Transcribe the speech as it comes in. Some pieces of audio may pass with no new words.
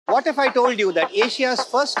What if I told you that Asia's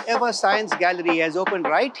first ever science gallery has opened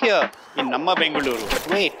right here in Namma Bengaluru? But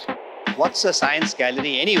wait, what's a science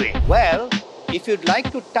gallery anyway? Well, if you'd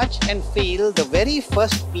like to touch and feel the very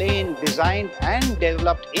first plane designed and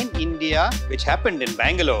developed in India, which happened in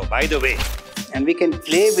Bangalore, by the way, and we can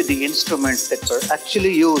play with the instruments that were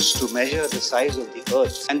actually used to measure the size of the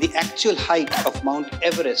Earth and the actual height of Mount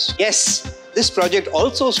Everest. Yes, this project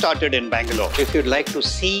also started in Bangalore. If you'd like to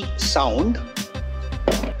see sound,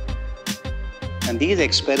 and these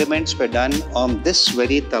experiments were done on this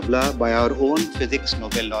very tabla by our own physics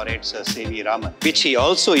Nobel laureate Sir C.V. Raman, which he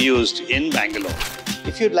also used in Bangalore.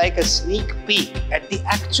 If you'd like a sneak peek at the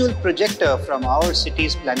actual projector from our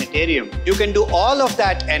city's planetarium, you can do all of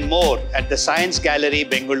that and more at the Science Gallery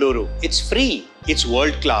Bengaluru. It's free, it's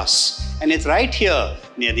world class, and it's right here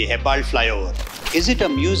near the Hebbal flyover. Is it a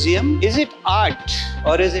museum? Is it art?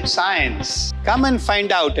 Or is it science? Come and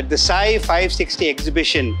find out at the Sci560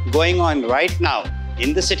 exhibition going on right now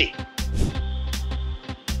in the city.